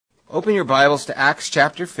Open your Bibles to Acts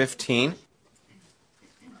chapter 15.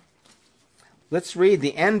 Let's read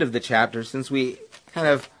the end of the chapter since we kind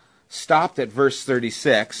of stopped at verse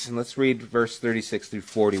 36. And let's read verse 36 through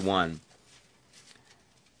 41. It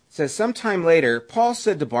says, "Sometime later, Paul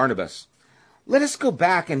said to Barnabas, 'Let us go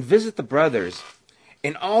back and visit the brothers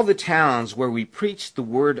in all the towns where we preached the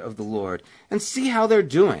word of the Lord, and see how they're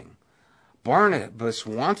doing.' Barnabas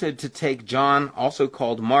wanted to take John, also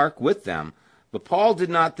called Mark, with them, but Paul did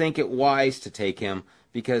not think it wise to take him,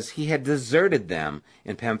 because he had deserted them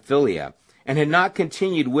in Pamphylia, and had not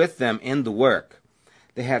continued with them in the work.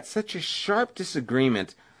 They had such a sharp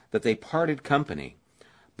disagreement that they parted company.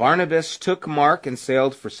 Barnabas took Mark and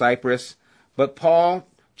sailed for Cyprus, but Paul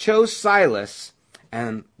chose Silas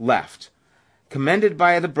and left. Commended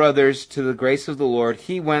by the brothers to the grace of the Lord,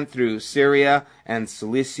 he went through Syria and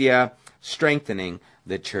Cilicia, strengthening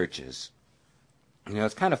the churches." You know,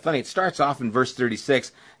 it's kind of funny. It starts off in verse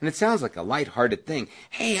 36, and it sounds like a lighthearted thing.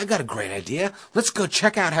 Hey, I got a great idea. Let's go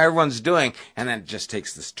check out how everyone's doing. And then it just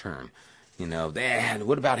takes this turn. You know, and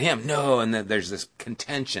what about him? No, and then there's this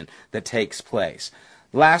contention that takes place.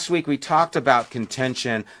 Last week we talked about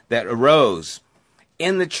contention that arose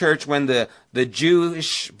in the church when the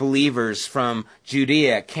Jewish believers from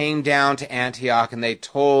Judea came down to Antioch, and they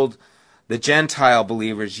told the Gentile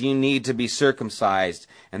believers, you need to be circumcised.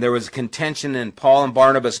 And there was contention, and Paul and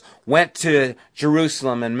Barnabas went to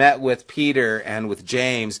Jerusalem and met with Peter and with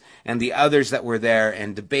James and the others that were there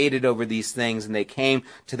and debated over these things, and they came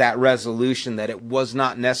to that resolution that it was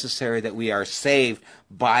not necessary that we are saved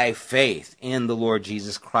by faith in the Lord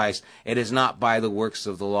Jesus Christ. It is not by the works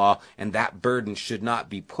of the law, and that burden should not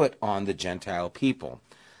be put on the Gentile people.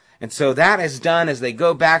 And so that is done as they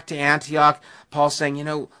go back to Antioch. Paul's saying, you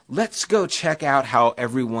know, let's go check out how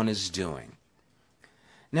everyone is doing.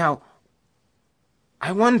 Now,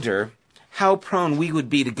 I wonder how prone we would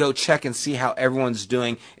be to go check and see how everyone's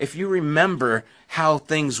doing if you remember how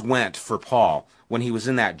things went for Paul when he was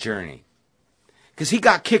in that journey. Because he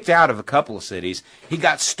got kicked out of a couple of cities. He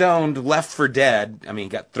got stoned, left for dead. I mean, he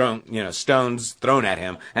got thrown, stones thrown at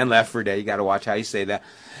him and left for dead. You got to watch how you say that.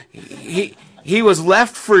 He was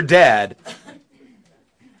left for dead.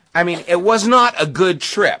 I mean, it was not a good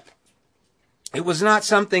trip. It was not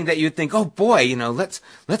something that you'd think, oh boy,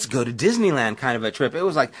 let's go to Disneyland kind of a trip. It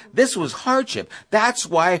was like, this was hardship. That's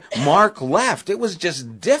why Mark left. It was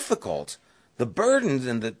just difficult. The burdens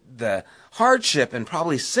and the hardship and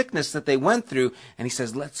probably sickness that they went through. And he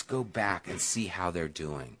says, let's go back and see how they're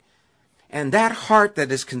doing. And that heart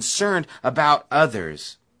that is concerned about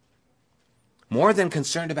others, more than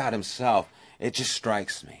concerned about himself, it just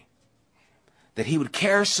strikes me. That he would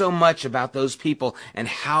care so much about those people and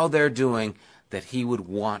how they're doing that he would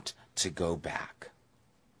want to go back.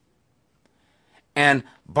 And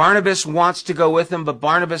Barnabas wants to go with him, but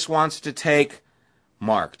Barnabas wants to take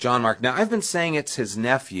Mark, John Mark. Now, I've been saying it's his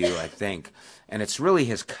nephew, I think, and it's really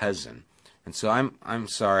his cousin. And so I'm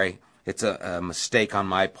sorry. It's a mistake on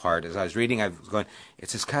my part. As I was reading, I was going,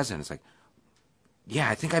 it's his cousin. It's like, yeah,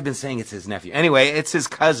 I think I've been saying it's his nephew. Anyway, it's his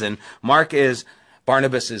cousin. Mark is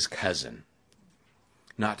Barnabas' cousin.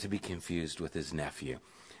 Not to be confused with his nephew.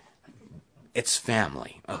 It's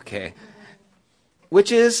family, okay?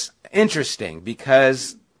 Which is interesting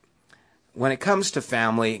because when it comes to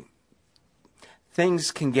family,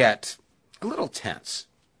 things can get a little tense.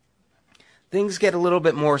 Things get a little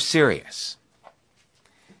bit more serious.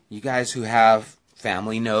 You guys who have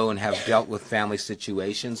family know and have dealt with family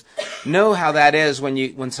situations know how that is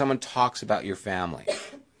when someone talks about your family.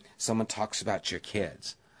 Someone talks about your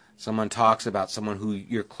kids. Someone talks about someone who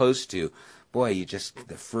you're close to. Boy,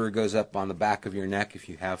 the fur goes up on the back of your neck if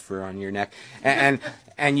you have fur on your neck. And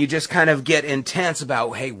you just kind of get intense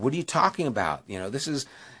about, hey, what are you talking about?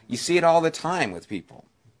 You see it all the time with people.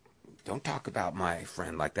 Don't talk about my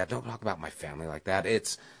friend like that. Don't talk about my family like that.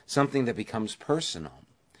 It's something that becomes personal.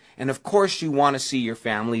 And of course you want to see your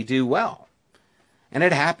family do well. And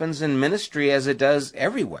it happens in ministry as it does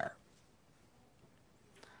everywhere.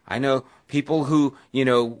 I know people who,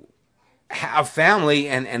 have family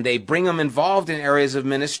and they bring them involved in areas of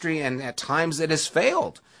ministry, and at times it has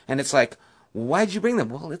failed. And it's like, why'd you bring them?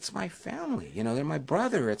 Well, it's my family. They're my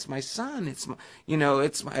brother. It's my son. It's my,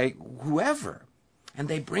 it's my whoever. And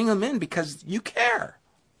they bring them in because you care.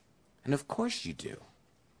 And of course you do.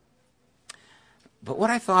 But what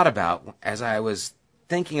I thought about as I was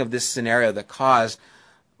thinking of this scenario that caused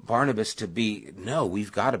Barnabas to be, no,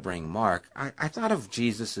 we've got to bring Mark. I thought of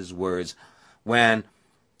Jesus' words when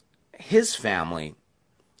his family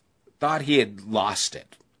thought he had lost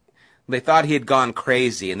it. They thought he had gone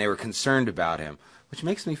crazy and they were concerned about him. which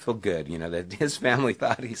makes me feel good, that his family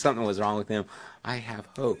thought something was wrong with him. I have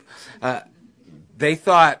hope. They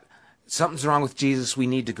thought, something's wrong with Jesus, we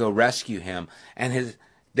need to go rescue him. And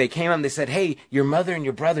they came up and they said, hey, your mother and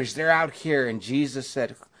your brothers, they're out here. And Jesus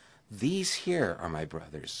said, these here are my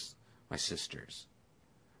brothers, my sisters,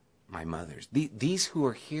 my mothers. These who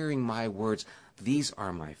are hearing my words, these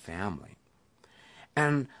are my family.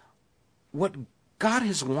 And what God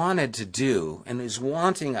has wanted to do and is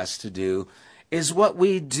wanting us to do is what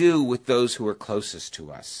we do with those who are closest to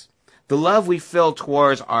us. The love we feel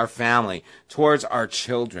towards our family, towards our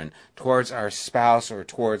children, towards our spouse, or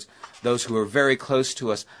towards those who are very close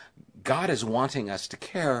to us, God is wanting us to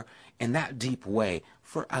care in that deep way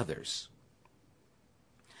for others.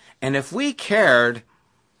 And if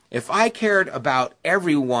I cared about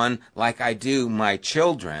everyone like I do my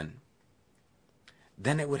children,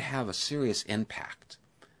 then it would have a serious impact.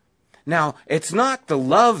 Now, it's not the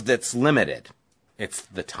love that's limited, it's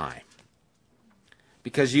the time.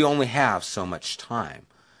 Because you only have so much time.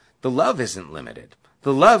 The love isn't limited.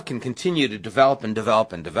 The love can continue to develop and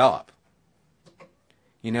develop and develop.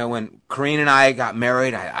 When Corinne and I got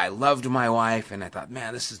married, I loved my wife, and I thought,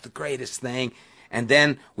 man, this is the greatest thing. And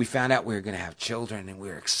then we found out we were going to have children, and we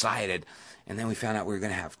were excited. And then we found out we were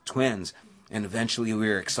going to have twins, and eventually we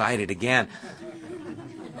were excited again.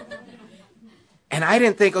 And I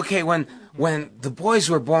didn't think, okay, when the boys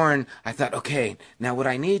were born, I thought, okay, now what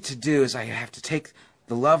I need to do is I have to take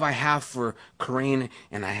the love I have for Corinne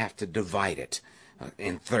and I have to divide it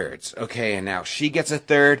in thirds. Okay, and now she gets a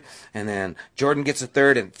third, and then Jordan gets a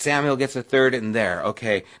third, and Samuel gets a third, and there.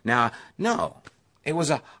 Okay, now, no. It was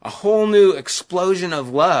a whole new explosion of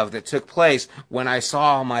love that took place when I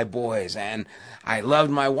saw my boys, and I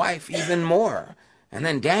loved my wife even more. And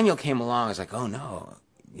then Daniel came along. I was like, oh no,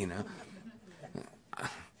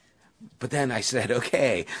 But then I said,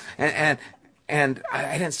 okay. And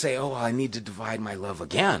I didn't say, oh, I need to divide my love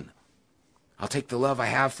again. I'll take the love I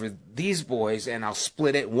have for these boys and I'll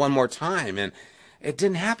split it one more time. And it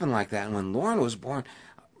didn't happen like that. And when Lauren was born,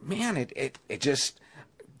 man, it just,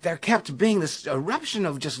 there kept being this eruption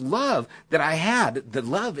of just love that I had. The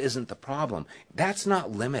love isn't the problem. That's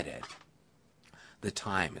not limited. The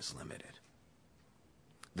time is limited.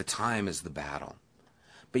 The time is the battle.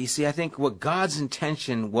 But you see, I think what God's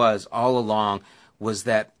intention was all along was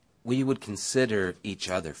that we would consider each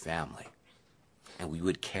other family. And we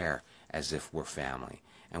would care as if we're family.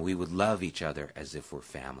 And we would love each other as if we're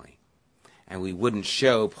family. And we wouldn't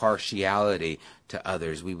show partiality to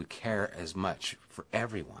others. We would care as much for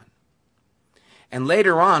everyone. And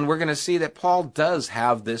later on, we're going to see that Paul does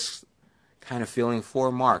have this kind of feeling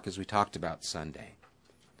for Mark, as we talked about Sunday,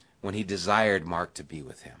 when he desired Mark to be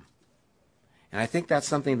with him. And I think that's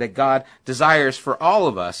something that God desires for all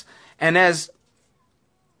of us. And as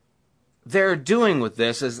they're doing with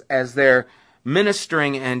this, as they're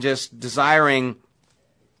ministering and just desiring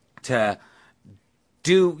to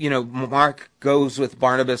do, Mark goes with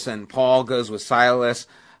Barnabas and Paul goes with Silas,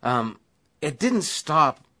 it didn't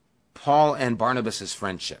stop Paul and Barnabas'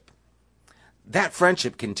 friendship. That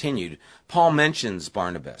friendship continued. Paul mentions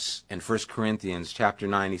Barnabas in 1 Corinthians chapter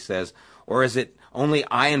 9. He says, or is it only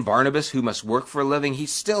I and Barnabas who must work for a living? He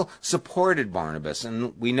still supported Barnabas,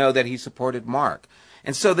 and we know that he supported Mark.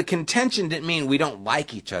 And so the contention didn't mean we don't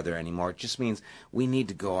like each other anymore. It just means we need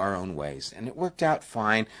to go our own ways. And it worked out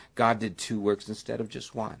fine. God did 2 works instead of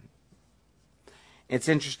just 1. It's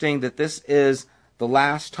interesting that this is the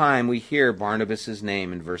last time we hear Barnabas'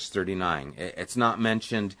 name in verse 39. It's not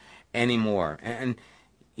mentioned anymore. And,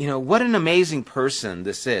 what an amazing person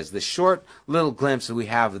this is. The short little glimpse that we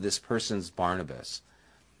have of this person's Barnabas.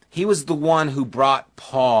 He was the one who brought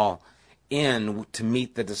Paul in to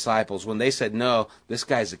meet the disciples. When they said, no, this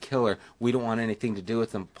guy's a killer, we don't want anything to do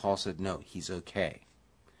with him, Paul said, no, he's okay.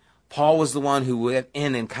 Paul was the one who went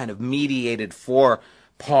in and kind of mediated for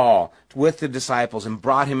Paul with the disciples and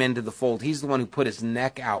brought him into the fold. He's the one who put his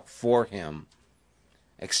neck out for him,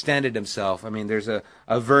 extended himself. I mean, there's a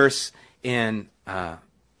verse in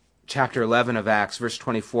chapter 11 of Acts, verse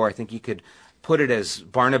 24. I think you could put it as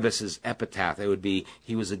Barnabas' epitaph. It would be,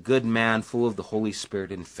 he was a good man, full of the Holy Spirit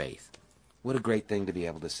and faith. What a great thing to be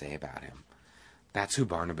able to say about him. That's who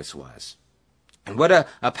Barnabas was. And what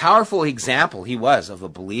a powerful example he was of a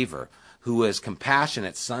believer who was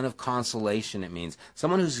compassionate, son of consolation, it means.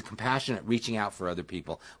 Someone who's compassionate, reaching out for other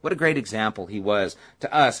people. What a great example he was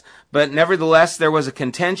to us. But nevertheless, there was a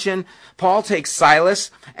contention. Paul takes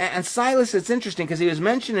Silas. And Silas, it's interesting because he was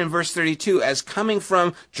mentioned in verse 32 as coming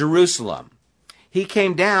from Jerusalem. He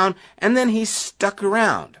came down and then he stuck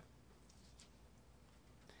around.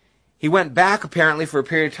 He went back apparently for a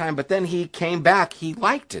period of time, but then he came back. He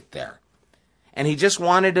liked it there. and he just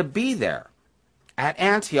wanted to be there at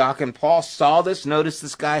Antioch. And Paul saw this, noticed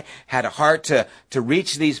this guy had a heart to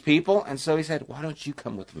reach these people, and so he said, why don't you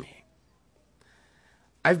come with me?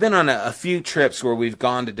 I've been on a few trips where we've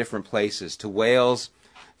gone to different places, to Wales,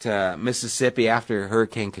 to Mississippi after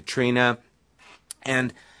Hurricane Katrina,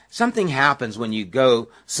 and something happens when you go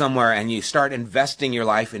somewhere and you start investing your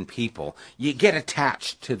life in people. You get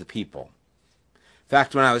attached to the people. In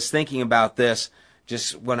fact, when I was thinking about this,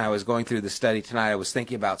 just when I was going through the study tonight, I was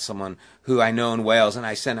thinking about someone who I know in Wales, and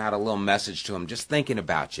I sent out a little message to him, just thinking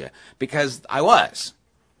about you, because I was.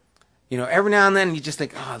 You know, every now and then you just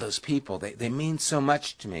think, oh, those people, they mean so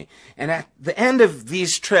much to me. And at the end of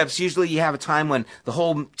these trips, usually you have a time when the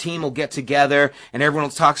whole team will get together and everyone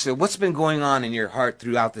will talk to you. What's been going on in your heart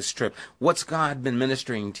throughout this trip? What's God been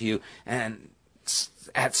ministering to you? And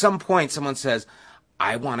at some point someone says,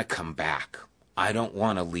 I want to come back. I don't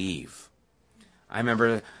want to leave. I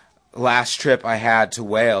remember last trip I had to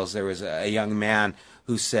Wales, there was a young man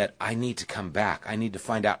who said, I need to come back. I need to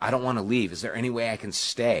find out. I don't want to leave. Is there any way I can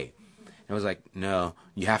stay? I was like, no,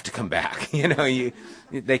 you have to come back. You know,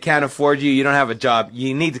 they can't afford you. You don't have a job.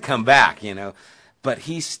 You need to come back, you know. But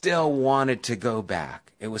he still wanted to go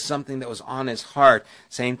back. It was something that was on his heart.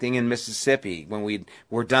 Same thing in Mississippi when we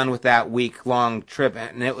were done with that week-long trip.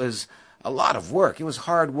 And it was a lot of work. It was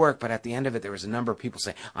hard work. But at the end of it, there was a number of people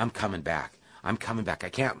saying, I'm coming back. I'm coming back.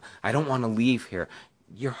 I don't want to leave here.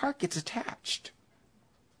 Your heart gets attached.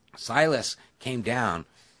 Silas came down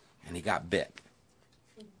and he got bit.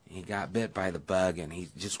 He got bit by the bug, and he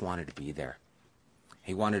just wanted to be there.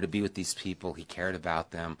 He wanted to be with these people. He cared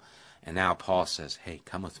about them. And now Paul says, hey,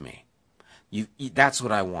 come with me. That's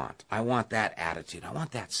what I want. I want that attitude. I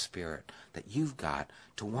want that spirit that you've got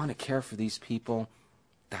to want to care for these people.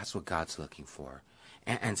 That's what God's looking for.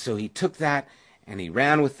 And so he took that, and he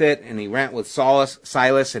ran with it, and he ran with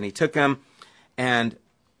Silas, and he took him. And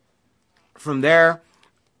from there,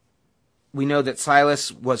 we know that Silas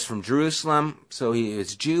was from Jerusalem, so he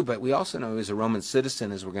is Jew, but we also know he was a Roman citizen,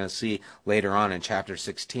 as we're going to see later on in chapter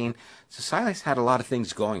 16. So Silas had a lot of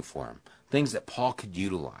things going for him, things that Paul could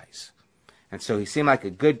utilize. And so he seemed like a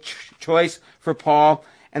good choice for Paul.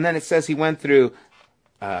 And then it says he went through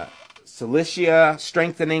Cilicia,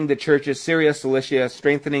 strengthening the churches, Syria, Cilicia,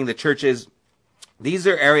 strengthening the churches. These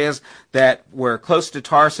are areas that were close to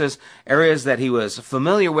Tarsus, areas that he was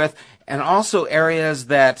familiar with, and also areas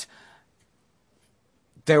that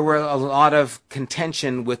there were a lot of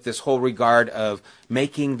contention with this whole regard of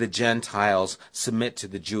making the Gentiles submit to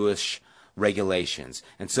the Jewish regulations.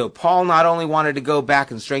 And so Paul not only wanted to go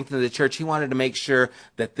back and strengthen the church, he wanted to make sure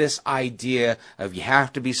that this idea of you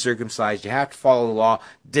have to be circumcised, you have to follow the law,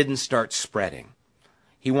 didn't start spreading.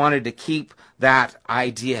 He wanted to keep that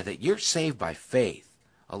idea that you're saved by faith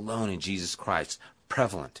alone in Jesus Christ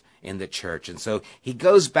prevalent in the church. And so he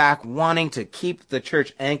goes back wanting to keep the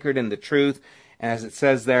church anchored in the truth. As it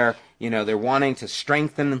says there, you know, they're wanting to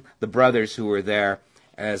strengthen the brothers who were there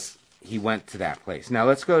as he went to that place. Now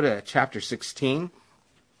let's go to chapter 16.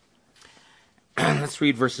 Let's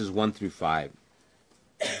read verses 1 through 5.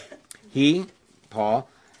 He, Paul,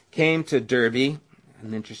 came to Derbe,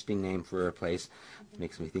 an interesting name for a place.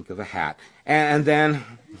 Makes me think of a hat. And then,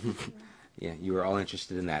 yeah, you were all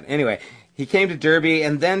interested in that. Anyway, he came to Derbe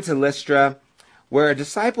and then to Lystra, where a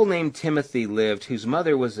disciple named Timothy lived, whose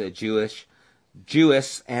mother was a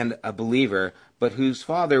Jewess and a believer, but whose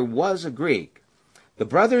father was a Greek. The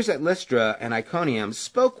brothers at Lystra and Iconium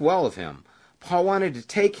spoke well of him. Paul wanted to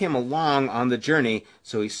take him along on the journey,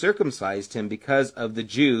 so he circumcised him because of the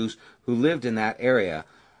Jews who lived in that area,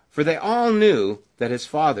 for they all knew that his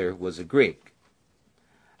father was a Greek.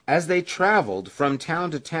 As they traveled from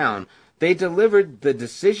town to town, they delivered the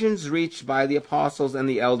decisions reached by the apostles and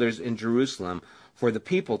the elders in Jerusalem for the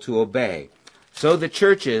people to obey. So the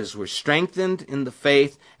churches were strengthened in the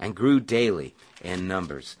faith and grew daily in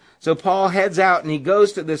numbers. So Paul heads out and he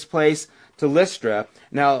goes to this place, to Lystra.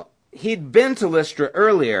 Now, he'd been to Lystra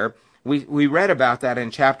earlier. We read about that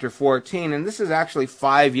in chapter 14, and this is actually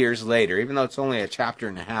 5 years later. Even though it's only a chapter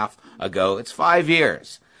and a half ago, it's 5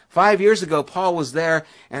 years. 5 years ago, Paul was there,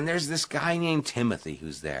 and there's this guy named Timothy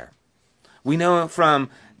who's there. We know from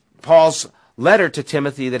Paul's letter to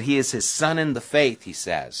Timothy that he is his son in the faith, he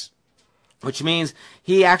says. Which means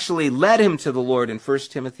he actually led him to the Lord. In 1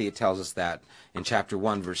 Timothy, it tells us that in chapter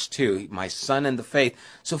 1, verse 2, my son in the faith.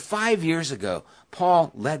 So 5 years ago,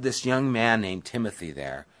 Paul led this young man named Timothy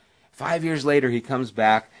there. 5 years later, he comes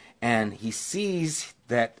back and he sees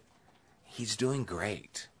that he's doing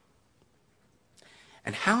great.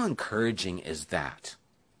 And how encouraging is that?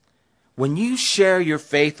 When you share your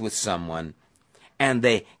faith with someone and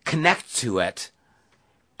they connect to it,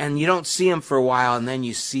 and you don't see them for a while, and then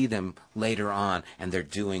you see them later on, and they're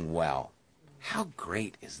doing well. How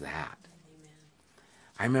great is that? Amen.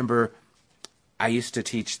 I remember I used to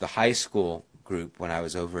teach the high school group when I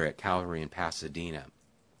was over at Calvary in Pasadena.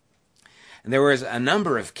 And there was a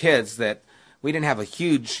number of kids that, we didn't have a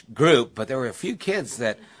huge group, but there were a few kids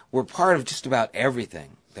that were part of just about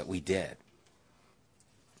everything that we did.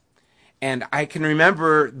 And I can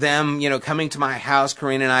remember them, coming to my house.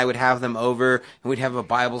 Karina and I would have them over, and we'd have a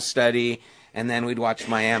Bible study, and then we'd watch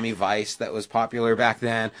Miami Vice, that was popular back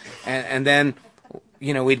then. And then,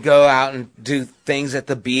 we'd go out and do things at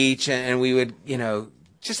the beach, and we would,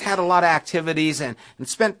 just had a lot of activities and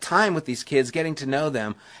spent time with these kids, getting to know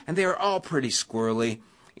them. And they were all pretty squirrely,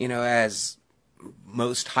 as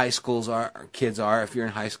most high schools kids are. If you're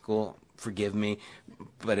in high school, forgive me,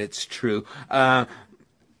 but it's true.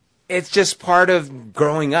 It's just part of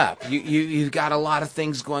growing up. You've got a lot of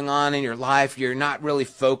things going on in your life. You're not really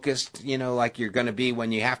focused, like you're going to be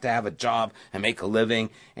when you have to have a job and make a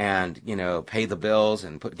living and, pay the bills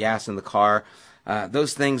and put gas in the car.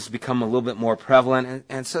 Those things become a little bit more prevalent.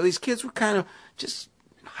 And so these kids were kind of just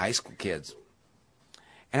high school kids.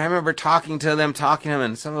 And I remember talking to them,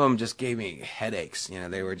 and some of them just gave me headaches.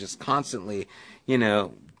 They were just constantly,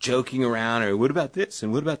 joking around, or what about this,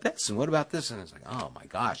 and what about this, and what about this? And it's like, oh my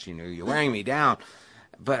gosh, you're wearing me down.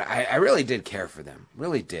 But I really did care for them,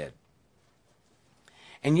 really did.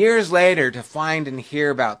 And years later, to find and hear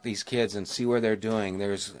about these kids and see where they're doing,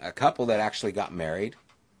 there's a couple that actually got married,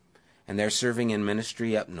 and they're serving in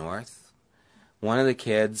ministry up north. One of the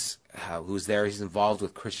kids who's there, he's involved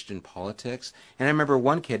with Christian politics. And I remember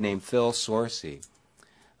one kid named Phil Sorsey,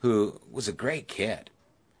 who was a great kid.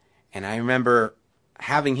 And I remember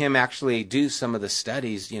having him actually do some of the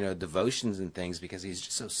studies, devotions and things, because he's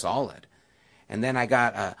just so solid. And then I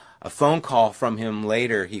got a phone call from him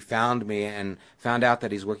later. He found me and found out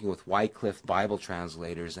that he's working with Wycliffe Bible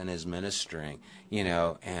translators and is ministering,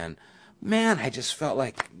 and man, I just felt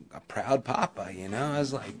like a proud papa, I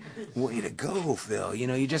was like, way to go, Phil.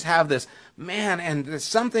 You just have this, man, and there's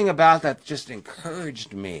something about that just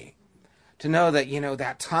encouraged me to know that,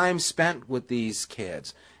 that time spent with these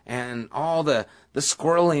kids and all the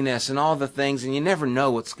squirreliness and all the things, and you never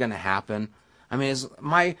know what's going to happen. I mean,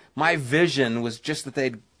 my vision was just that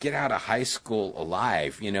they'd get out of high school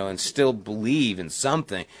alive, and still believe in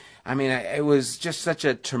something. I mean, it was just such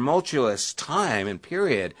a tumultuous time and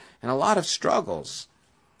period, and a lot of struggles.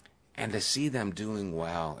 And to see them doing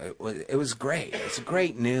well, it was great. It's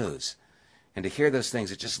great news. And to hear those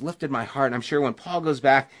things, it just lifted my heart. And I'm sure when Paul goes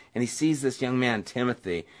back and he sees this young man,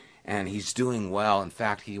 Timothy, and he's doing well, in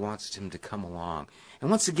fact, he wants him to come along.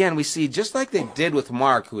 And once again, we see, just like they did with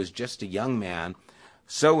Mark, who was just a young man,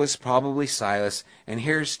 so was probably Silas, and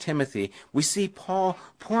here's Timothy. We see Paul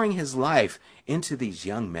pouring his life into these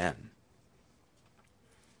young men,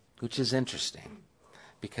 which is interesting,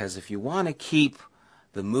 because if you want to keep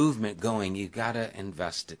the movement going, you've got to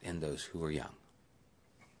invest it in those who are young.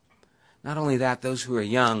 Not only that, those who are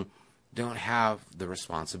young don't have the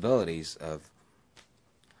responsibilities of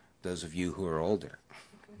those of you who are older.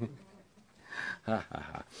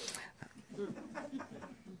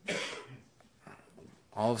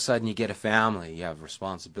 All of a sudden you get a family, you have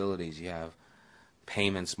responsibilities, you have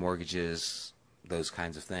payments, mortgages, those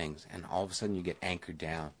kinds of things, and all of a sudden you get anchored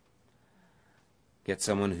down. Get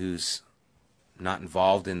someone who's not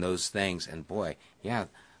involved in those things, and boy, yeah,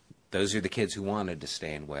 those are the kids who wanted to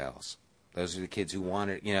stay in Wales. Those are the kids who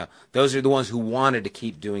wanted, those are the ones who wanted to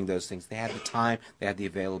keep doing those things. They had the time, they had the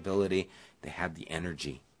availability, they had the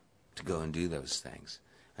energy to go and do those things.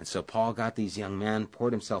 And so Paul got these young men,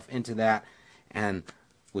 poured himself into that, and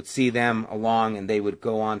would see them along, and they would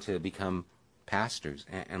go on to become pastors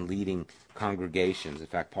and leading congregations. In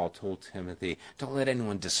fact, Paul told Timothy, don't let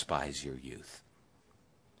anyone despise your youth.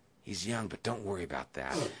 He's young, but don't worry about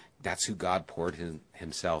that. That's who God poured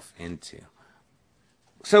himself into.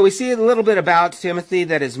 So we see a little bit about Timothy,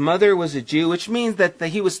 that his mother was a Jew, which means that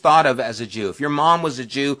he was thought of as a Jew. If your mom was a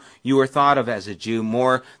Jew, you were thought of as a Jew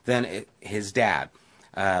more than his dad.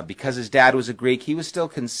 Because his dad was a Greek, he was still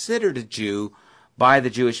considered a Jew by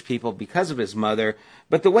the Jewish people because of his mother.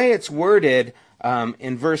 But the way it's worded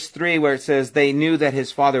in verse 3, where it says they knew that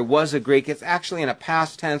his father was a Greek, it's actually in a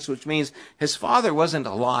past tense, which means his father wasn't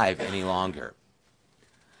alive any longer.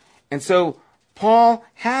 And so Paul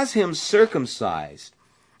has him circumcised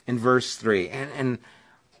in verse 3. And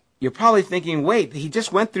you're probably thinking, wait, he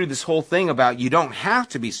just went through this whole thing about you don't have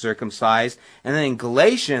to be circumcised. And then in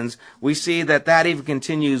Galatians, we see that even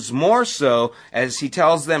continues more so, as he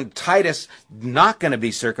tells them Titus not going to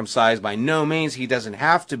be circumcised. By no means, he doesn't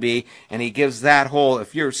have to be. And he gives that whole,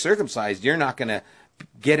 if you're circumcised, you're not going to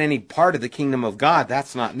get any part of the kingdom of God.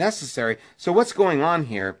 That's not necessary. So what's going on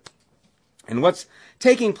here? And what's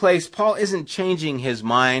taking place, Paul isn't changing his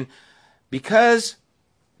mind because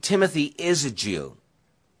Timothy is a Jew.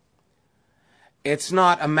 It's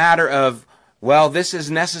not a matter of, well, this is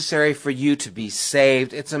necessary for you to be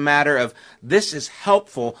saved. It's a matter of, this is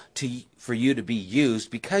helpful for you to be used.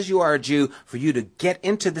 Because you are a Jew, for you to get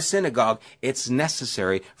into the synagogue, it's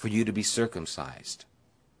necessary for you to be circumcised.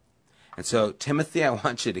 And so, Timothy, I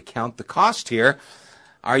want you to count the cost here.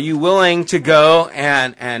 Are you willing to go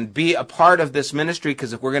and be a part of this ministry?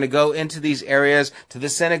 Because if we're going to go into these areas, to the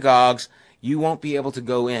synagogues, you won't be able to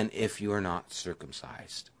go in if you are not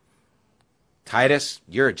circumcised. Titus,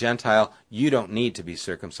 you're a Gentile. You don't need to be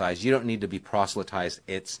circumcised. You don't need to be proselytized.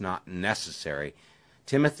 It's not necessary.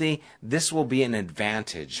 Timothy, this will be an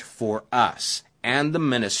advantage for us and the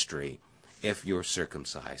ministry if you're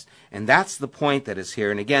circumcised. And that's the point that is here.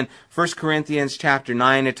 And again, 1 Corinthians chapter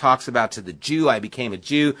 9, it talks about to the Jew, I became a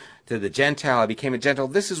Jew. To the Gentile, I became a Gentile.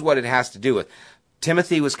 This is what it has to do with.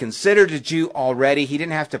 Timothy was considered a Jew already. He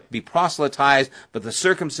didn't have to be proselytized, but the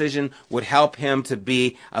circumcision would help him to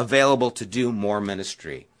be available to do more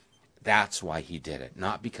ministry. That's why he did it,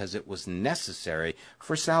 not because it was necessary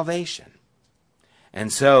for salvation.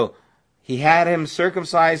 And so he had him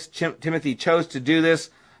circumcised. Timothy chose to do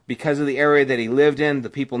this because of the area that he lived in,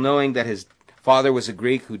 the people knowing that his father was a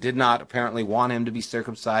Greek who did not apparently want him to be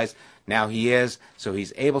circumcised. Now he is, so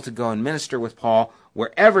he's able to go and minister with Paul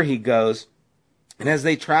wherever he goes. And as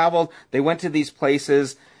they traveled, they went to these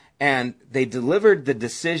places and they delivered the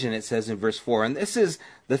decision, it says in verse 4. And this is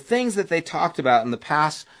the things that they talked about in the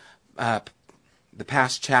past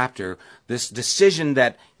chapter, this decision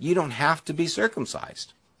that you don't have to be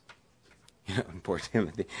circumcised. You know, poor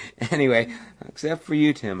Timothy. Anyway, except for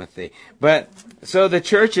you, Timothy. But so the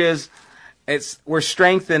churches were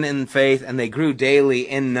strengthened in faith and they grew daily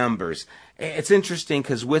in numbers. It's interesting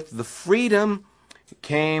because with the freedom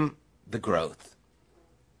came the growth.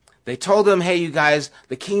 They told them, hey, you guys,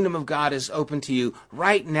 the kingdom of God is open to you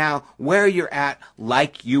right now, where you're at,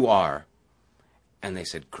 like you are. And they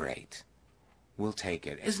said, great, we'll take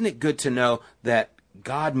it. Isn't it good to know that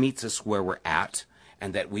God meets us where we're at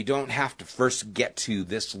and that we don't have to first get to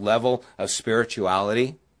this level of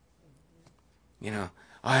spirituality? You know,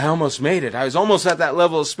 I almost made it. I was almost at that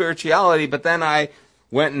level of spirituality, but then I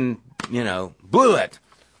went and, blew it.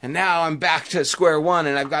 And now I'm back to square one,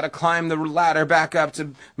 and I've got to climb the ladder back up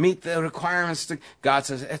to meet the requirements. God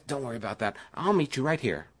says, don't worry about that. I'll meet you right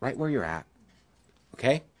here, right where you're at.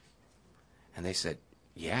 Okay? And they said,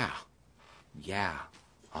 yeah,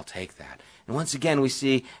 I'll take that. And once again, we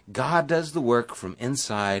see God does the work from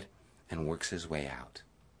inside and works his way out.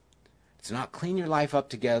 It's not clean your life up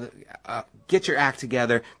together, get your act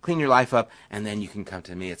together, clean your life up, and then you can come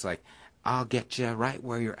to me. It's like, I'll get you right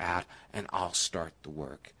where you're at, and I'll start the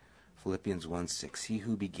work. Philippians 1:6, he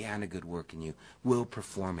who began a good work in you will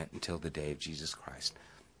perform it until the day of Jesus Christ.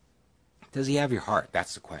 Does he have your heart?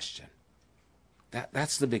 That's the question.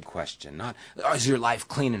 That's the big question. Not, is your life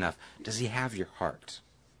clean enough? Does he have your heart?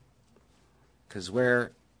 Because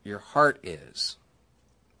where your heart is,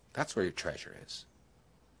 that's where your treasure is.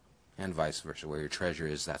 And vice versa. Where your treasure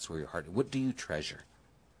is, that's where your heart is. What do you treasure?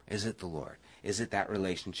 Is it the Lord? Is it that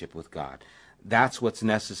relationship with God? That's what's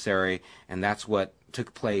necessary, and that's what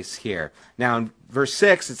took place here. Now, in verse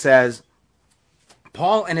 6, it says,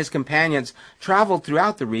 Paul and his companions traveled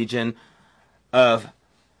throughout the region of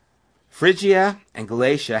Phrygia and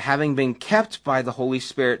Galatia, having been kept by the Holy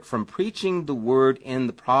Spirit from preaching the word in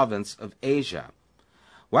the province of Asia.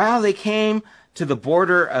 While they came to the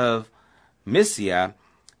border of Mysia,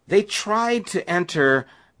 they tried to enter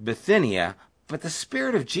Bithynia, but the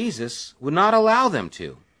Spirit of Jesus would not allow them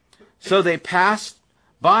to. So they passed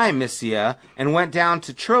by Mysia and went down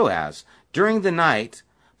to Troas. During the night,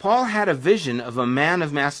 Paul had a vision of a man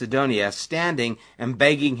of Macedonia standing and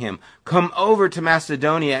begging him, come over to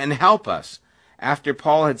Macedonia and help us. After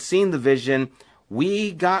Paul had seen the vision,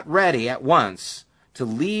 we got ready at once to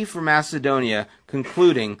leave for Macedonia,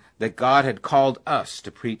 concluding that God had called us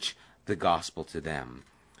to preach the gospel to them.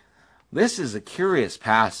 This is a curious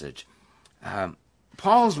passage.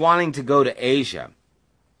 Paul's wanting to go to Asia.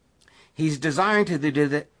 He's desiring to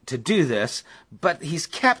do this, but he's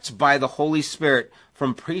kept by the Holy Spirit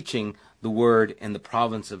from preaching the word in the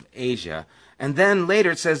province of Asia. And then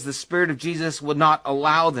later it says the Spirit of Jesus would not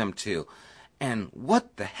allow them to. And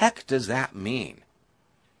what the heck does that mean?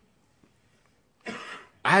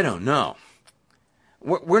 I don't know.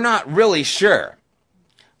 We're not really sure.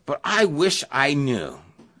 But I wish I knew.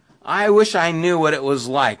 I wish I knew what it was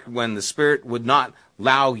like when the Spirit would not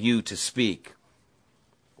allow you to speak.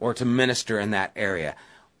 or to minister in that area.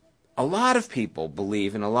 A lot of people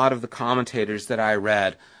believe, and a lot of the commentators that I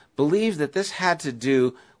read, believe that this had to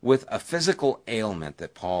do with a physical ailment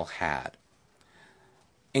that Paul had.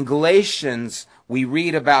 In Galatians, we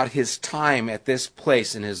read about his time at this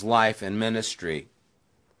place in his life and ministry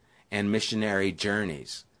and missionary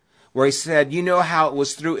journeys, where he said, you know how it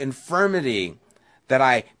was through infirmity that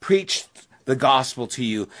I preached the gospel to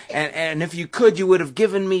you, and if you could, you would have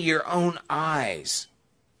given me your own eyes.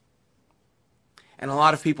 And a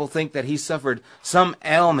lot of people think that he suffered some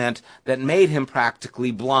ailment that made him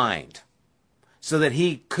practically blind, so that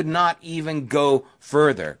he could not even go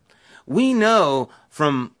further. We know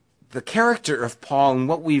from the character of Paul and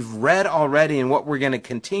what we've read already and what we're going to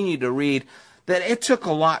continue to read that it took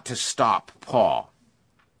a lot to stop Paul.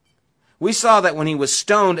 We saw that when he was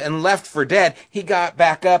stoned and left for dead, he got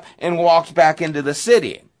back up and walked back into the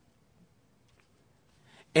city.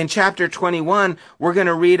 In chapter 21, we're going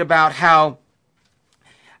to read about how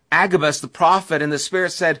Agabus, the prophet, and the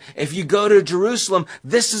Spirit said, if you go to Jerusalem,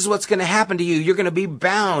 this is what's going to happen to you. You're going to be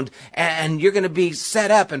bound and you're going to be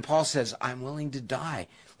set up. And Paul says, I'm willing to die.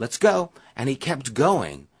 Let's go. And he kept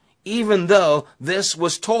going, even though this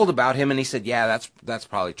was told about him. And he said, yeah, that's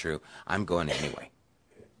probably true. I'm going anyway.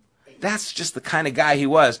 That's just the kind of guy he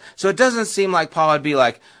was. So it doesn't seem like Paul would be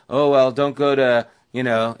like, oh, well, don't go to,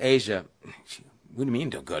 Asia. What do you mean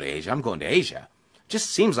don't go to Asia? I'm going to Asia. Just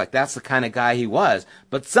seems like that's the kind of guy he was.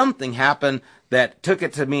 But something happened that took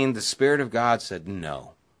it to mean the Spirit of God said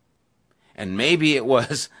no. And maybe it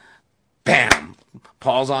was, bam,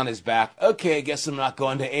 Paul's on his back. Okay, I guess I'm not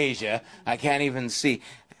going to Asia. I can't even see.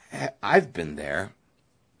 I've been there,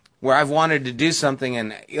 where I've wanted to do something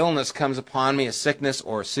and illness comes upon me, a sickness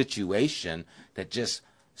or a situation that just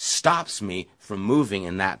stops me from moving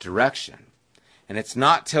in that direction. And it's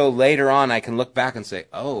not till later on I can look back and say,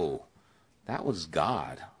 oh, that was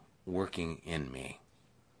God working in me.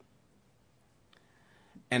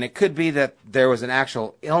 And it could be that there was an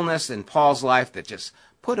actual illness in Paul's life that just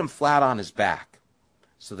put him flat on his back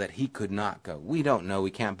so that he could not go. We don't know.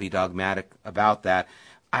 We can't be dogmatic about that.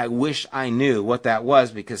 I wish I knew what that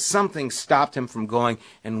was, because something stopped him from going.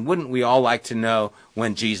 And wouldn't we all like to know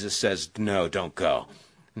when Jesus says, no, don't go.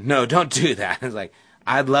 No, don't do that. It's like,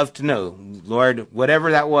 I'd love to know, Lord,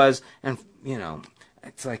 whatever that was. And,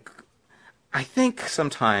 it's like, I think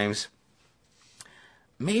sometimes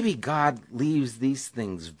maybe God leaves these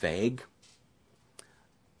things vague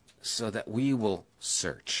so that we will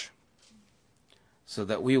search, so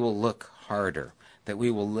that we will look harder, that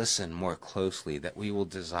we will listen more closely, that we will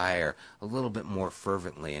desire a little bit more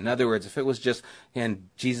fervently. In other words, if it was just, and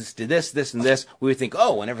Jesus did this, this, and this, we would think,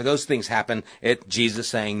 oh, whenever those things happen, it's Jesus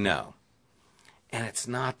saying no. And it's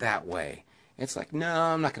not that way. It's like, no,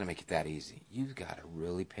 I'm not going to make it that easy. You've got to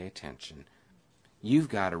really pay attention. You've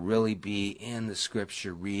got to really be in the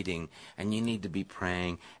Scripture reading, and you need to be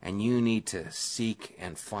praying, and you need to seek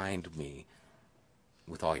and find me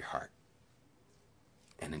with all your heart.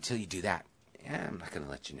 And until you do that, I'm not going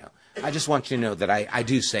to let you know. I just want you to know that I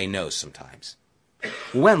do say no sometimes.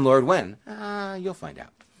 When, Lord, when? You'll find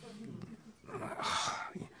out.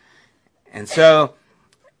 And so,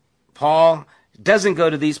 Paul doesn't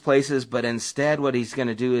go to these places, but instead what he's going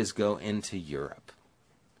to do is go into Europe.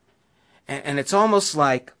 And it's almost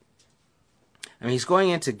like, he's going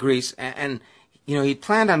into Greece, and he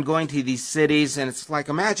planned on going to these cities, and it's like,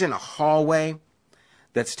 imagine a hallway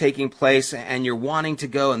that's taking place, and you're wanting to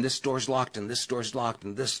go, and this door's locked, and this door's locked,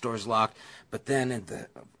 and this door's locked, but then at the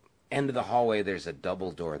end of the hallway, there's a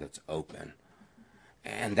double door that's open.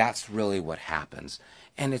 And that's really what happens.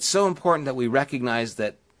 And it's so important that we recognize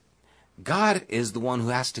that God is the one who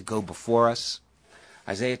has to go before us.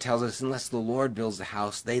 Isaiah tells us, unless the Lord builds the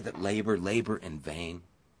house, they that labor in vain.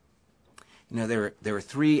 There were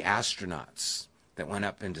 3 astronauts that went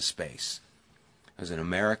up into space. There was an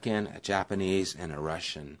American, a Japanese, and a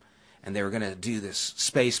Russian. And they were going to do this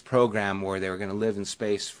space program where they were going to live in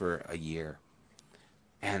space for a year.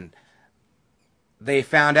 And they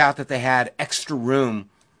found out that they had extra room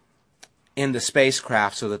in the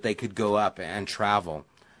spacecraft so that they could go up and travel.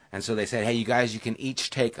 And so they said, hey, you guys, you can each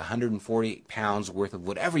take 140 pounds worth of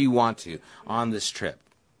whatever you want to on this trip.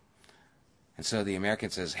 And so the American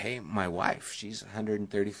says, hey, my wife, she's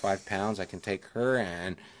 135 pounds. I can take her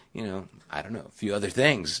and, I don't know, a few other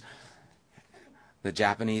things. The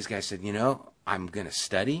Japanese guy said, I'm going to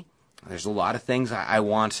study. There's a lot of things I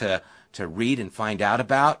want to read and find out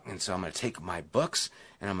about. And so I'm going to take my books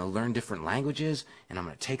and I'm going to learn different languages and I'm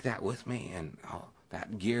going to take that with me. And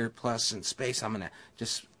that gear plus in space, I'm going to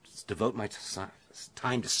just devote my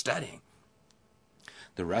time to studying.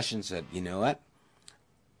 The Russian said, you know what?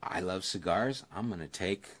 I love cigars. I'm going to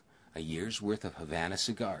take a year's worth of Havana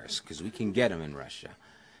cigars because we can get them in Russia.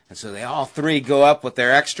 And so they all three go up with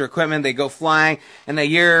their extra equipment. They go flying, and a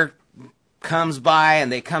year comes by,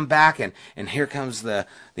 and they come back, and here comes the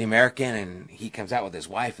American, and he comes out with his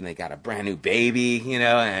wife, and they got a brand new baby,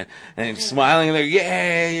 and smiling, and they're,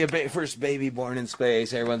 yay, first baby born in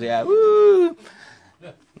space. Everyone's, yeah, woo.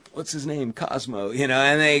 What's his name? Cosmo,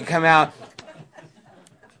 and they come out.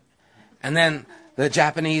 And then the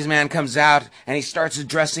Japanese man comes out, and he starts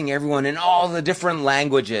addressing everyone in all the different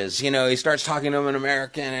languages. He starts talking to them in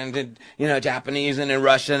American and, Japanese and in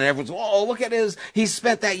Russian, and everyone's, whoa, look at he's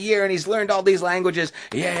spent that year, and he's learned all these languages.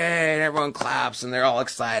 Yay, and everyone claps, and they're all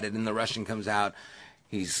excited, and the Russian comes out.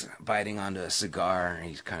 He's biting onto a cigar, and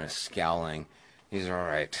he's kind of scowling. He's all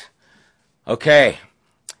right. Okay,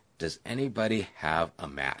 does anybody have a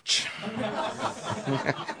match?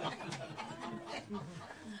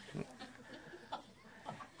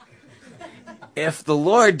 If the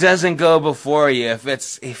Lord doesn't go before you,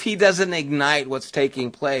 if he doesn't ignite what's taking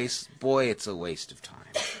place, boy, it's a waste of time.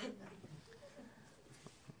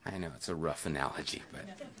 I know it's a rough analogy, but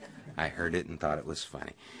I heard it and thought it was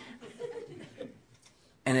funny.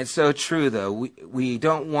 And it's so true, though. We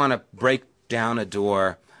don't want to break down a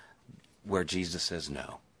door where Jesus says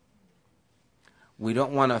no. We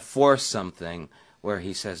don't want to force something where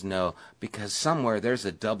he says no, because somewhere there's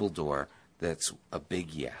a double door that's a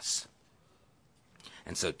big yes.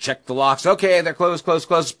 And so check the locks. Okay, they're closed.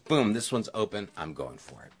 Boom, this one's open. I'm going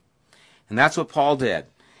for it. And that's what Paul did.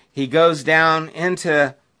 He goes down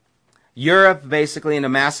into Europe, basically into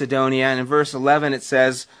Macedonia. And in verse 11 it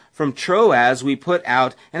says, from Troas we put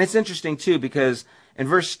out. And it's interesting too, because in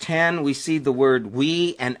verse 10 we see the word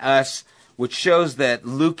we and us, which shows that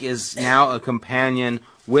Luke is now a companion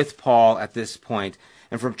with Paul at this point.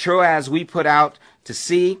 And from Troas we put out to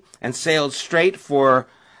sea and sailed straight for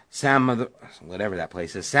Samothrace,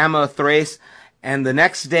 and the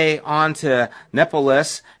next day on to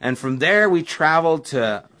Neapolis, and from there we traveled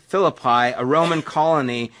to Philippi, a Roman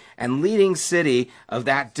colony and leading city of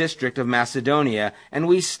that district of Macedonia, and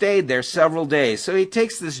we stayed there several days. So he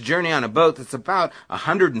takes this journey on a boat that's about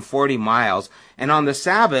 140 miles, and on the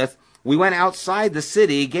Sabbath we went outside the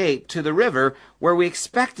city gate to the river where we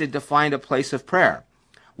expected to find a place of prayer.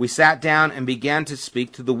 We sat down and began to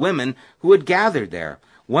speak to the women who had gathered there.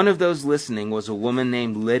 One of those listening was a woman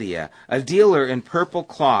named Lydia, a dealer in purple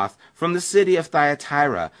cloth from the city of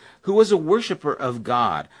Thyatira, who was a worshiper of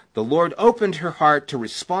God. The Lord opened her heart to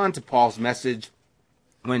respond to Paul's message.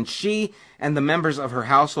 When she and the members of her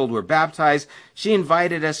household were baptized, she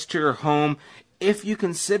invited us to her home. If you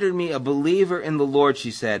consider me a believer in the Lord,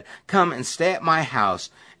 she said, come and stay at my house.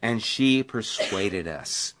 And she persuaded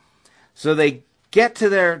us. So they get to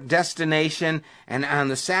their destination, and on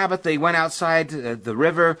the Sabbath they went outside the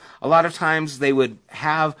river. A lot of times they would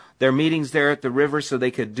have their meetings there at the river so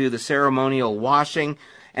they could do the ceremonial washing,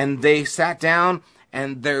 and they sat down,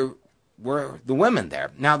 and there were the women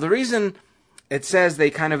there. Now the reason it says they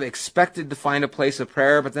kind of expected to find a place of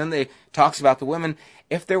prayer, but then they talks about the women.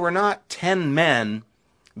 If there were not 10 men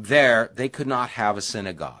there, they could not have a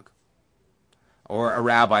synagogue or a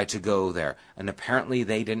rabbi to go there, and apparently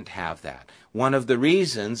they didn't have that. One of the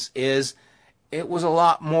reasons is it was a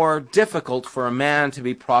lot more difficult for a man to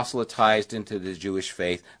be proselytized into the Jewish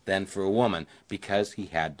faith than for a woman, because he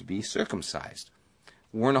had to be circumcised.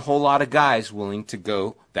 Weren't a whole lot of guys willing to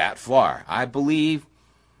go that far. I believe,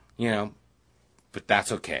 but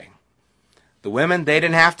that's okay. The women, they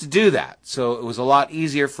didn't have to do that, so it was a lot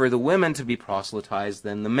easier for the women to be proselytized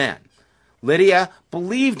than the men. Lydia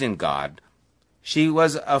believed in God. She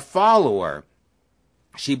was a follower.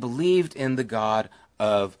 She believed in the God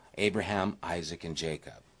of Abraham, Isaac, and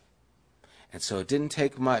Jacob. And so it didn't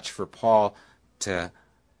take much for Paul to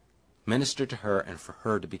minister to her and for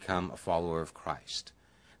her to become a follower of Christ.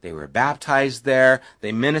 They were baptized there.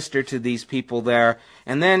 They ministered to these people there.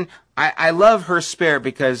 And then I love her spirit,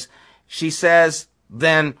 because she says,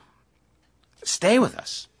 then stay with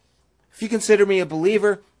us. If you consider me a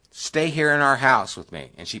believer, stay here in our house with me.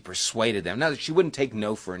 And she persuaded them. Now, she wouldn't take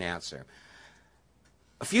no for an answer.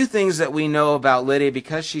 A few things that we know about Lydia,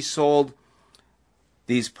 because she sold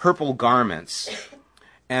these purple garments,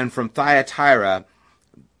 and from Thyatira,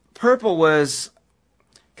 purple was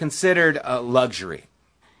considered a luxury.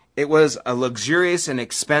 It was a luxurious and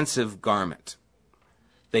expensive garment.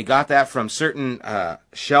 They got that from certain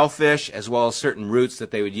shellfish, as well as certain roots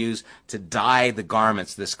that they would use to dye the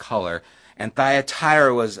garments this color. And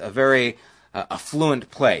Thyatira was a very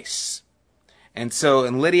affluent place. And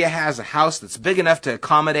Lydia has a house that's big enough to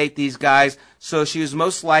accommodate these guys, so she was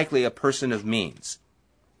most likely a person of means.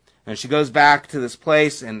 And she goes back to this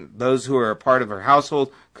place, and those who are a part of her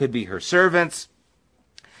household could be her servants.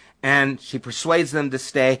 And she persuades them to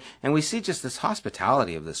stay. And we see just this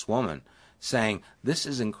hospitality of this woman saying, this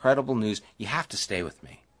is incredible news. You have to stay with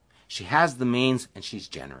me. She has the means, and she's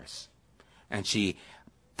generous. And she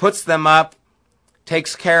puts them up,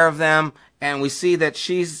 takes care of them, and we see that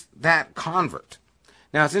she's that convert.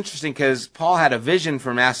 Now, it's interesting because Paul had a vision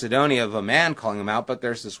for Macedonia of a man calling him out, but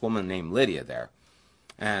there's this woman named Lydia there.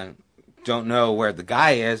 And don't know where the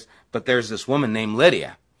guy is, but there's this woman named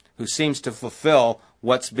Lydia who seems to fulfill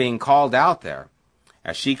what's being called out there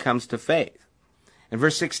as she comes to faith. In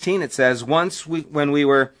verse 16 it says, when we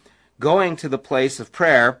were going to the place of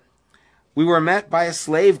prayer, we were met by a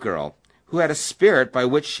slave girl who had a spirit by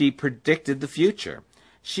which she predicted the future.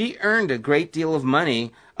 She earned a great deal of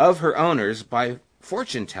money of her owners by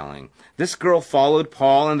fortune-telling. This girl followed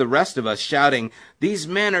Paul and the rest of us, shouting, "These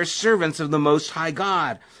men are servants of the Most High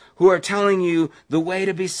God, who are telling you the way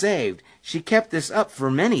to be saved." She kept this up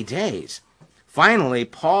for many days. Finally,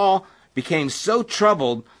 Paul became so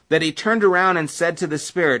troubled that he turned around and said to the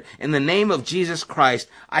spirit, "In the name of Jesus Christ,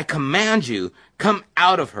 I command you, come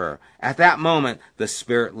out of her." At that moment, the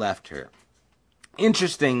spirit left her.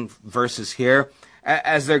 Interesting verses here.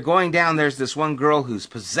 As they're going down, there's this one girl who's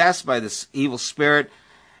possessed by this evil spirit.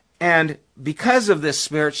 And because of this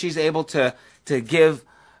spirit, she's able to give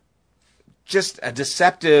just a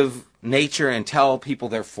deceptive nature and tell people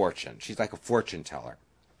their fortune. She's like a fortune teller.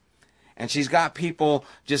 And she's got people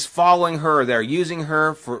just following her. They're using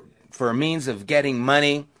her for a means of getting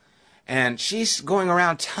money. And she's going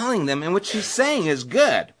around telling them, and what she's saying is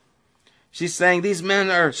good. She's saying, these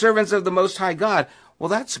men are servants of the Most High God. Well,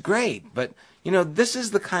 that's great, but this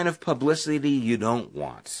is the kind of publicity you don't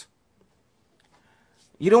want.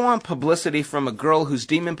 You don't want publicity from a girl who's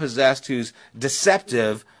demon-possessed, who's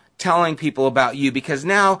deceptive, telling people about you, because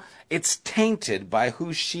now it's tainted by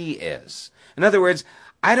who she is. In other words,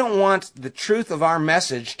 I don't want the truth of our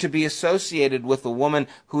message to be associated with a woman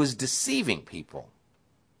who is deceiving people.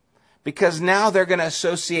 Because now they're going to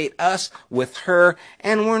associate us with her,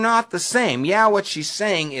 and we're not the same. Yeah, what she's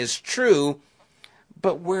saying is true,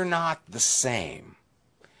 but we're not the same.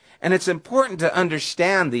 And it's important to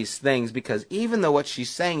understand these things, because even though what she's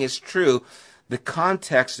saying is true, the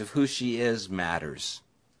context of who she is matters,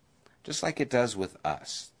 just like it does with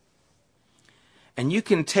us. And you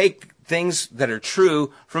can take things that are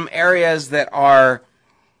true from areas that are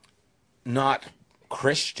not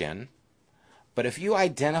Christian, but if you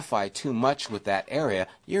identify too much with that area,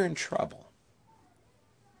 you're in trouble.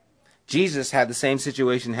 Jesus had the same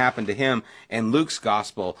situation happen to him in Luke's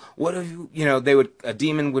gospel. What if a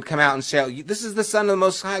demon would come out and say, "This is the Son of the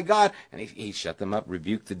Most High God," and he shut them up,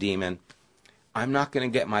 rebuked the demon. I'm not going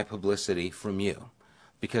to get my publicity from you,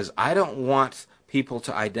 because I don't want people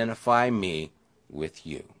to identify me with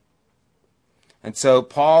you. And so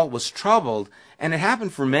Paul was troubled, and it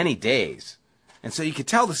happened for many days. And so you could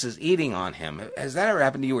tell this is eating on him. Has that ever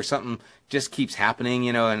happened to you where something just keeps happening,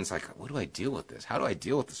 and it's like, what do I deal with this? How do I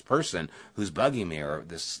deal with this person who's bugging me, or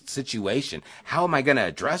this situation? How am I going to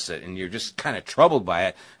address it? And you're just kind of troubled by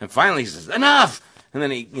it. And finally he says, "Enough!" And then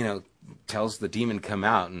he, tells the demon to come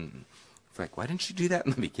out. And it's like, why didn't you do that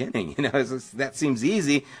in the beginning? That seems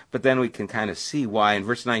easy, but then we can kind of see why. In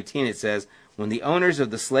verse 19 it says, when the owners of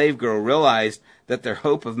the slave girl realized that their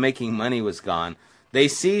hope of making money was gone, they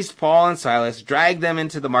seized Paul and Silas, dragged them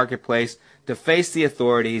into the marketplace to face the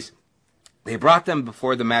authorities. They brought them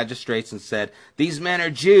before the magistrates and said, "These men are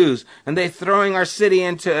Jews, and they're throwing our city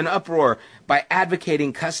into an uproar by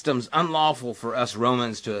advocating customs unlawful for us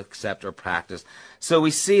Romans to accept or practice." So we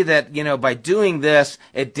see that, by doing this,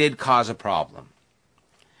 it did cause a problem.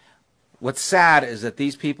 What's sad is that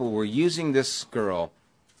these people were using this girl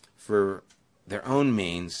for their own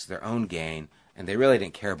means, their own gain, and they really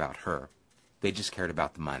didn't care about her. They just cared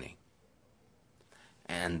about the money.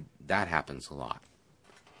 And that happens a lot.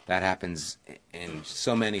 That happens in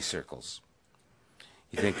so many circles.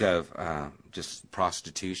 You think of just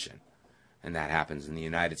prostitution, and that happens in the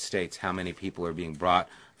United States. How many people are being brought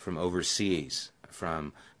from overseas,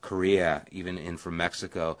 from Korea, even in from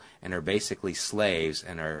Mexico, and are basically slaves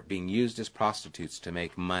and are being used as prostitutes to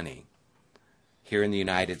make money here in the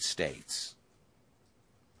United States.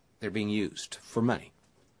 They're being used for money.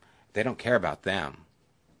 They don't care about them.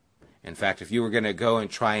 In fact, if you were going to go and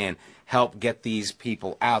try and help get these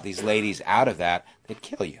people out, these ladies out of that, they'd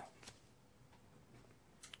kill you.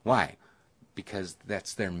 Why? Because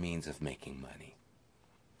that's their means of making money.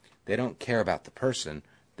 They don't care about the person,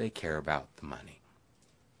 they care about the money.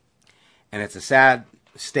 And it's a sad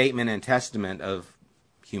statement and testament of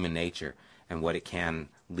human nature. and what it can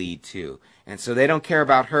lead to. And so they don't care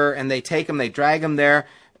about her, and they take him, they drag him there.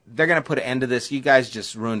 They're going to put an end to this. You guys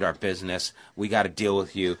just ruined our business. We got to deal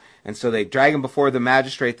with you. And so they drag him before the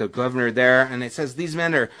magistrate, the governor there, and it says these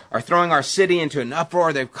men are throwing our city into an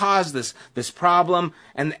uproar. They've caused this problem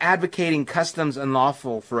and advocating customs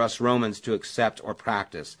unlawful for us Romans to accept or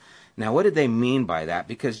practice. Now, what did they mean by that?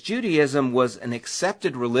 Because Judaism was an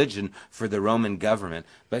accepted religion for the Roman government,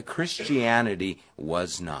 but Christianity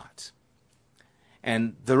was not.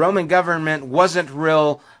 And the Roman government wasn't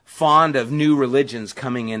real fond of new religions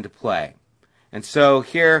coming into play. And so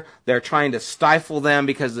here they're trying to stifle them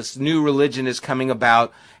because this new religion is coming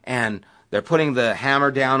about, and they're putting the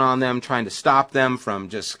hammer down on them, trying to stop them from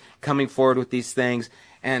just coming forward with these things.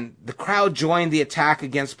 And the crowd joined the attack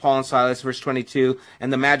against Paul and Silas, verse 22,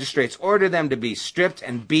 and the magistrates ordered them to be stripped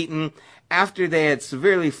and beaten. After they had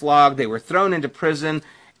severely flogged, they were thrown into prison,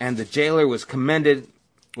 and the jailer was commanded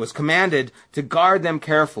to guard them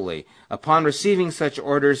carefully. Upon receiving such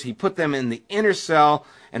orders, he put them in the inner cell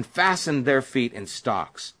and fastened their feet in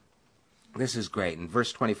stocks. This is great. In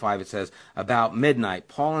verse 25 it says, about midnight,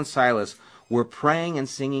 Paul and Silas were praying and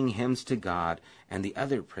singing hymns to God, and the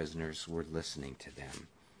other prisoners were listening to them.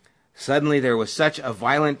 Suddenly there was such a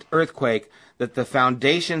violent earthquake that the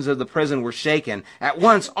foundations of the prison were shaken. At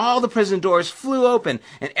once all the prison doors flew open,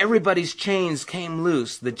 and everybody's chains came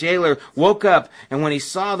loose. The jailer woke up, and when he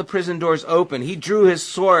saw the prison doors open, he drew his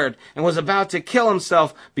sword and was about to kill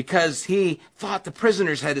himself because he thought the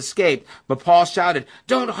prisoners had escaped. But Paul shouted,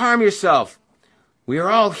 "Don't harm yourself. We are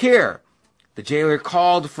all here." The jailer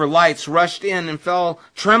called for lights, rushed in, and fell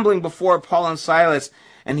trembling before Paul and Silas.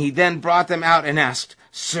 And he then brought them out and asked,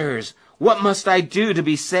 "Sirs, what must I do to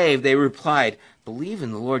be saved?" They replied, "Believe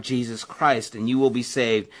in the Lord Jesus Christ, and you will be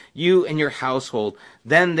saved, you and your household."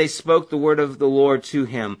 Then they spoke the word of the Lord to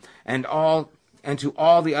him and to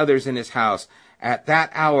all the others in his house. At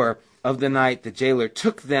that hour of the night, the jailer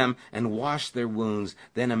took them and washed their wounds.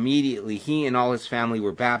 Then immediately he and all his family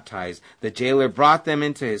were baptized. The jailer brought them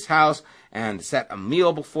into his house and set a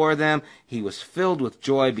meal before them. He was filled with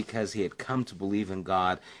joy because he had come to believe in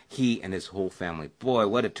God, he and his whole family. Boy,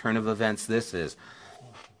 what a turn of events this is.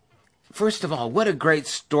 First of all, what a great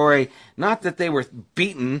story. Not that they were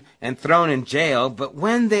beaten and thrown in jail, but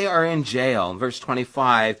when they are in jail, verse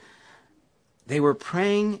 25, they were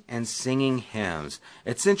praying and singing hymns.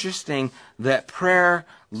 It's interesting that prayer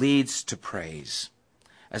leads to praise.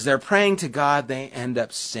 As they're praying to God, they end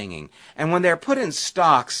up singing. And when they're put in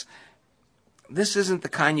stocks, this isn't the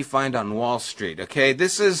kind you find on Wall Street, okay?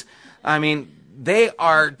 They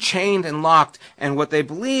are chained and locked, and what they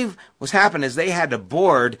believe was happening is they had a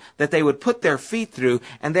board that they would put their feet through,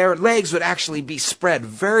 and their legs would actually be spread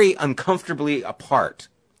very uncomfortably apart,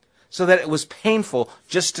 so that it was painful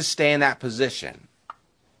just to stay in that position.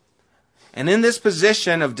 And in this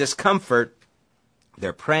position of discomfort,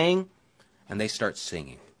 they're praying, and they start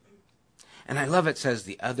singing. And I love it says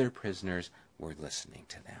the other prisoners were listening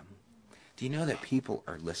to them. Do you know that people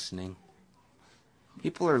are listening?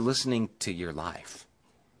 People are listening to your life.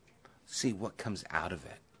 See what comes out of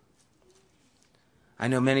it. I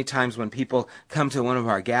know many times when people come to one of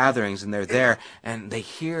our gatherings and they're there and they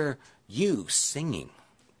hear you singing,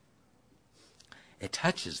 it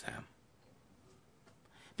touches them.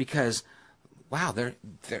 Because, wow,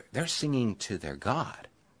 they're singing to their God.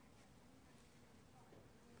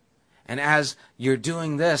 And as you're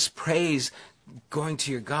doing this, praise, going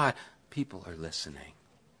to your God, people are listening.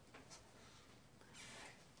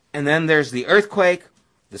 And then there's the earthquake.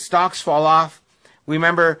 The stocks fall off. We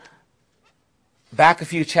remember back a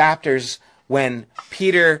few chapters when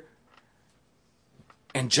Peter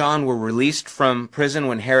and John were released from prison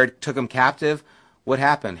when Herod took them captive. What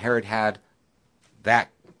happened? Herod had that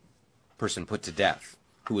person put to death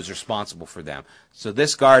who was responsible for them. So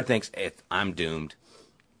this guard thinks, I'm doomed.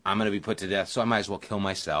 I'm going to be put to death, so I might as well kill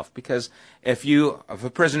myself. Because if a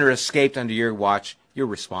prisoner escaped under your watch, you're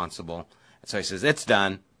responsible. And so he says, it's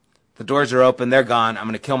done. The doors are open. They're gone. I'm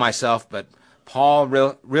going to kill myself. But Paul,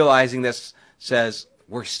 realizing this, says,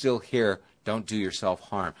 we're still here. Don't do yourself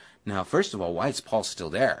harm. Now, first of all, why is Paul still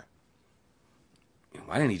there?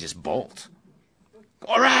 Why didn't he just bolt?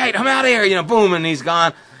 All right, I'm out of here. Boom, and he's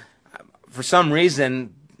gone. For some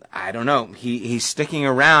reason, I don't know, he's sticking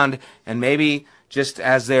around, and maybe just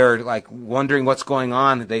as they're wondering what's going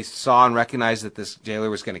on, they saw and recognized that this jailer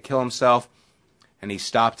was going to kill himself, and he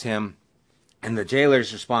stopped him. And the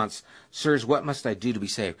jailer's response, "Sirs, what must I do to be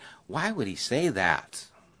saved?" Why would he say that?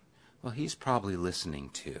 Well, he's probably listening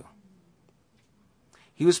too.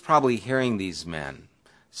 He was probably hearing these men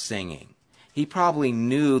singing. He probably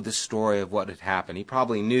knew the story of what had happened. He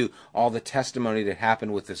probably knew all the testimony that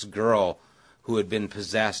happened with this girl who had been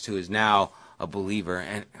possessed, who is now a believer.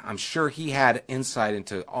 And I'm sure he had insight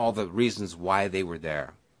into all the reasons why they were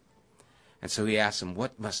there. And so he asked them,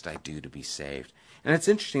 what must I do to be saved? And it's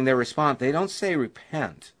interesting, their response, they don't say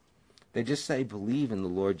repent. They just say believe in the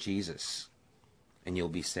Lord Jesus and you'll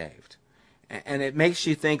be saved. And it makes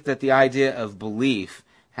you think that the idea of belief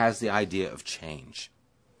has the idea of change.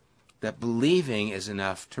 That believing is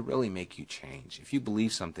enough to really make you change. If you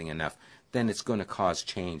believe something enough, then it's going to cause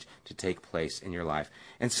change to take place in your life.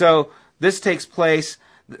 And so this takes place,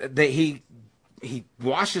 that he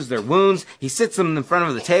washes their wounds. He sits them in front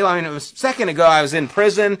of the table. I mean, it was a second ago I was in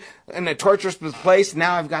prison in a torturous place.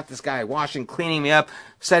 Now I've got this guy washing, cleaning me up,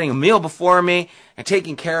 setting a meal before me, and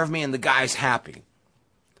taking care of me, and the guy's happy.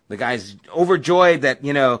 The guy's overjoyed that,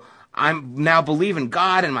 I'm now believing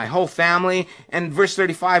God and my whole family. And verse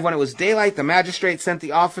 35, when it was daylight, the magistrate sent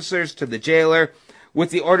the officers to the jailer with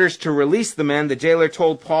the orders to release the men. The jailer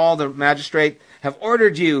told Paul, the magistrate, have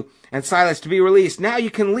ordered you and Silas to be released. Now you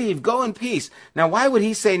can leave. Go in peace. Now, why would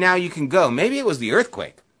he say now you can go? Maybe it was the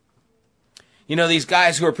earthquake. These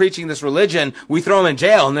guys who are preaching this religion, we throw them in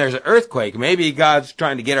jail and there's an earthquake. Maybe God's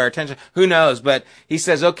trying to get our attention. Who knows? But he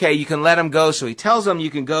says, okay, you can let them go. So he tells them you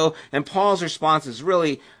can go. And Paul's response is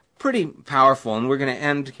really pretty powerful. And we're going to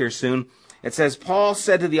end here soon. It says, Paul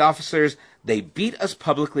said to the officers, they beat us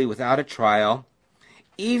publicly without a trial,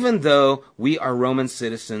 even though we are Roman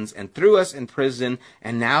citizens, and threw us in prison,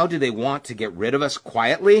 and now do they want to get rid of us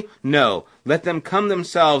quietly? No, let them come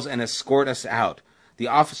themselves and escort us out. The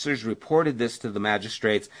officers reported this to the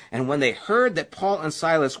magistrates, and when they heard that Paul and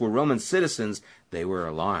Silas were Roman citizens, they were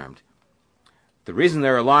alarmed. The reason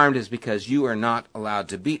they're alarmed is because you are not allowed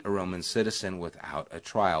to beat a Roman citizen without a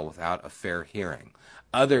trial, without a fair hearing.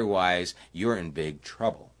 Otherwise, you're in big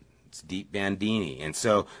trouble. It's deep Bandini. And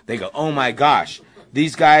so they go, oh my gosh,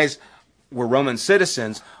 these guys were Roman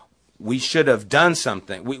citizens. We should have done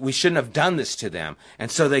something. We shouldn't have done this to them. And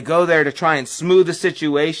so they go there to try and smooth the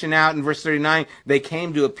situation out. In verse 39, they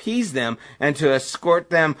came to appease them and to escort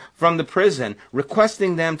them from the prison,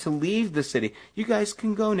 requesting them to leave the city. You guys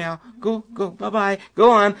can go now. Go, bye-bye. Go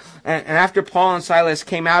on. And after Paul and Silas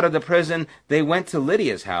came out of the prison, they went to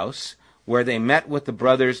Lydia's house, where they met with the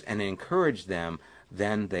brothers and encouraged them.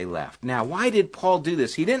 Then they left. Now, why did Paul do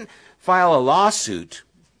this? He didn't file a lawsuit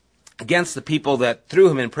against the people that threw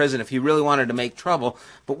him in prison if he really wanted to make trouble.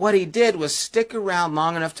 But what he did was stick around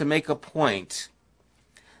long enough to make a point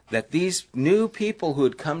that these new people who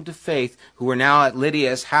had come to faith, who were now at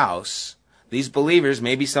Lydia's house, these believers,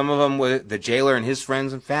 maybe some of them were the jailer and his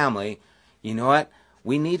friends and family, you know what?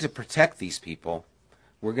 We need to protect these people.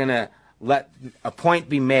 We're going to let a point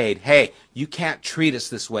be made. Hey, you can't treat us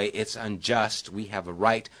this way. It's unjust. We have a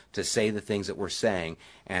right to say the things that we're saying.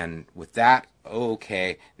 And with that,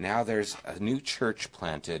 okay, now there's a new church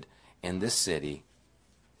planted in this city,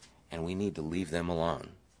 and we need to leave them alone.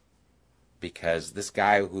 Because this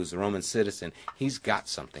guy who's a Roman citizen, he's got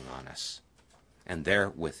something on us. And they're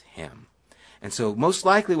with him. And so most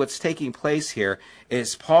likely what's taking place here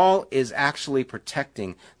is Paul is actually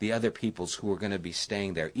protecting the other peoples who are going to be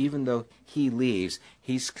staying there. Even though he leaves,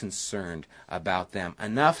 he's concerned about them,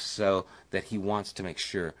 enough so that he wants to make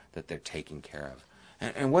sure that they're taken care of.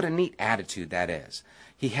 And what a neat attitude that is.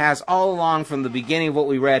 He has all along from the beginning of what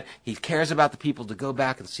we read, he cares about the people to go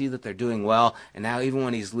back and see that they're doing well. And now even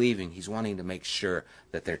when he's leaving, he's wanting to make sure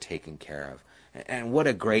that they're taken care of. And what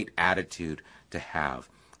a great attitude to have.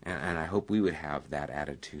 And I hope we would have that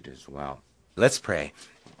attitude as well. Let's pray.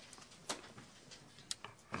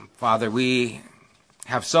 Father, we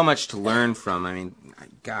have so much to learn from. I mean,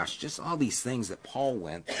 gosh, just all these things that Paul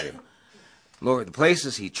went through. Lord, the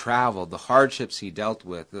places he traveled, the hardships he dealt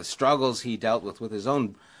with, the struggles he dealt with his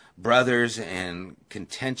own brothers and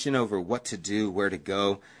contention over what to do, where to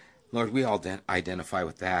go. Lord, we all identify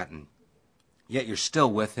with that. And yet you're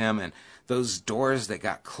still with him. And those doors that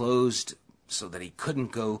got closed so that he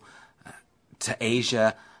couldn't go to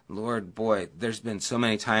Asia. Lord, boy, there's been so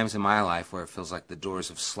many times in my life where it feels like the doors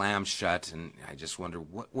have slammed shut, and I just wonder,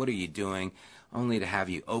 what are you doing? Only to have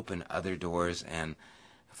you open other doors. And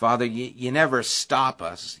Father, you never stop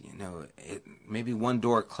us. Maybe one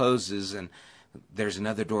door closes and there's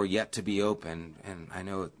another door yet to be opened. And I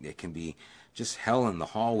know it can be just hell in the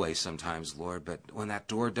hallway sometimes, Lord, but when that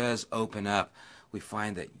door does open up, we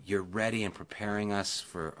find that you're ready and preparing us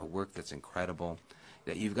for a work that's incredible,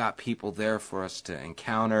 that you've got people there for us to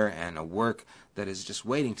encounter and a work that is just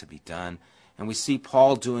waiting to be done. And we see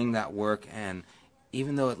Paul doing that work, and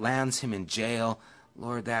even though it lands him in jail,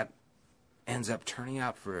 Lord, that ends up turning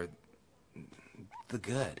out for the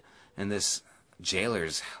good. And this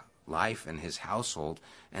jailer's life and his household,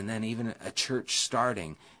 and then even a church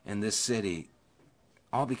starting in this city,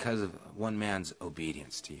 all because of one man's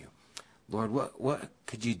obedience to you. Lord, what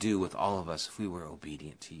could you do with all of us if we were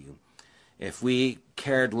obedient to you? If we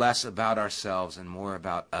cared less about ourselves and more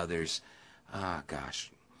about others,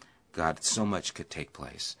 God, so much could take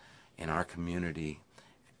place in our community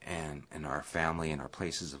and in our family and our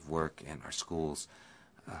places of work and our schools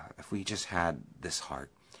if we just had this heart.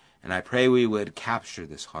 And I pray we would capture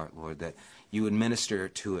this heart, Lord, that you would minister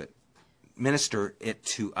it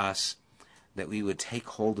to us, that we would take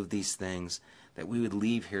hold of these things, that we would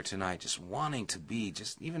leave here tonight just wanting to be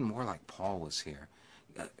just even more like Paul was here,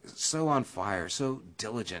 so on fire, so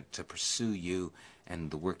diligent to pursue you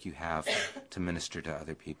and the work you have to minister to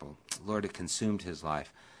other people. Lord, it consumed his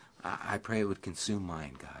life. I pray it would consume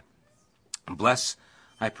mine, God. Bless,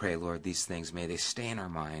 I pray, Lord, these things. May they stay in our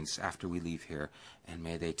minds after we leave here, and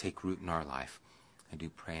may they take root in our life. I do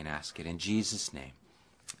pray and ask it in Jesus' name.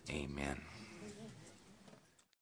 Amen.